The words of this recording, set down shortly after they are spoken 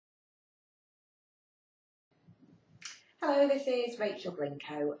Hello, this is Rachel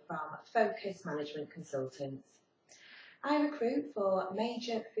Blinko from Focus Management Consultants. I recruit for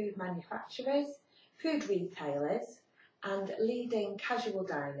major food manufacturers, food retailers and leading casual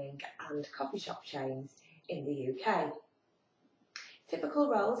dining and coffee shop chains in the UK. Typical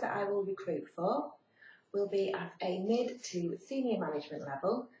roles that I will recruit for will be at a mid to senior management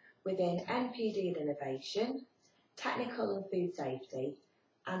level within NPD and innovation, technical and food safety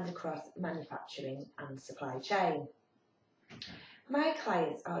and across manufacturing and supply chain. My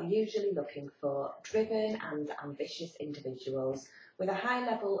clients are usually looking for driven and ambitious individuals with a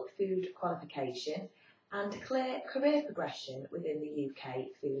high-level food qualification and clear career progression within the UK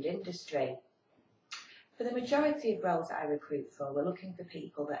food industry. For the majority of roles that I recruit for, we're looking for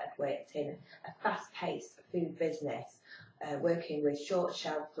people that have worked in a fast-paced food business, working with short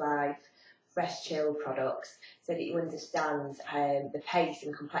shelf life, fresh chilled products, so that you understand the pace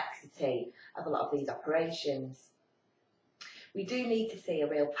and complexity of a lot of these operations. We do need to see a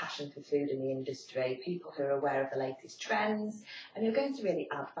real passion for food in the industry, people who are aware of the latest trends and who are going to really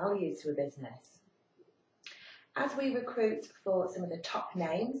add value to a business. As we recruit for some of the top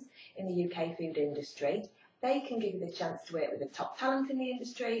names in the UK food industry, they can give you the chance to work with the top talent in the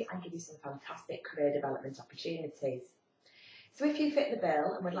industry and give you some fantastic career development opportunities. So if you fit the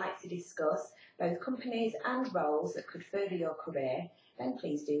bill and would like to discuss both companies and roles that could further your career, then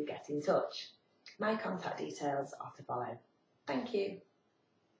please do get in touch. My contact details are to follow. Thank you.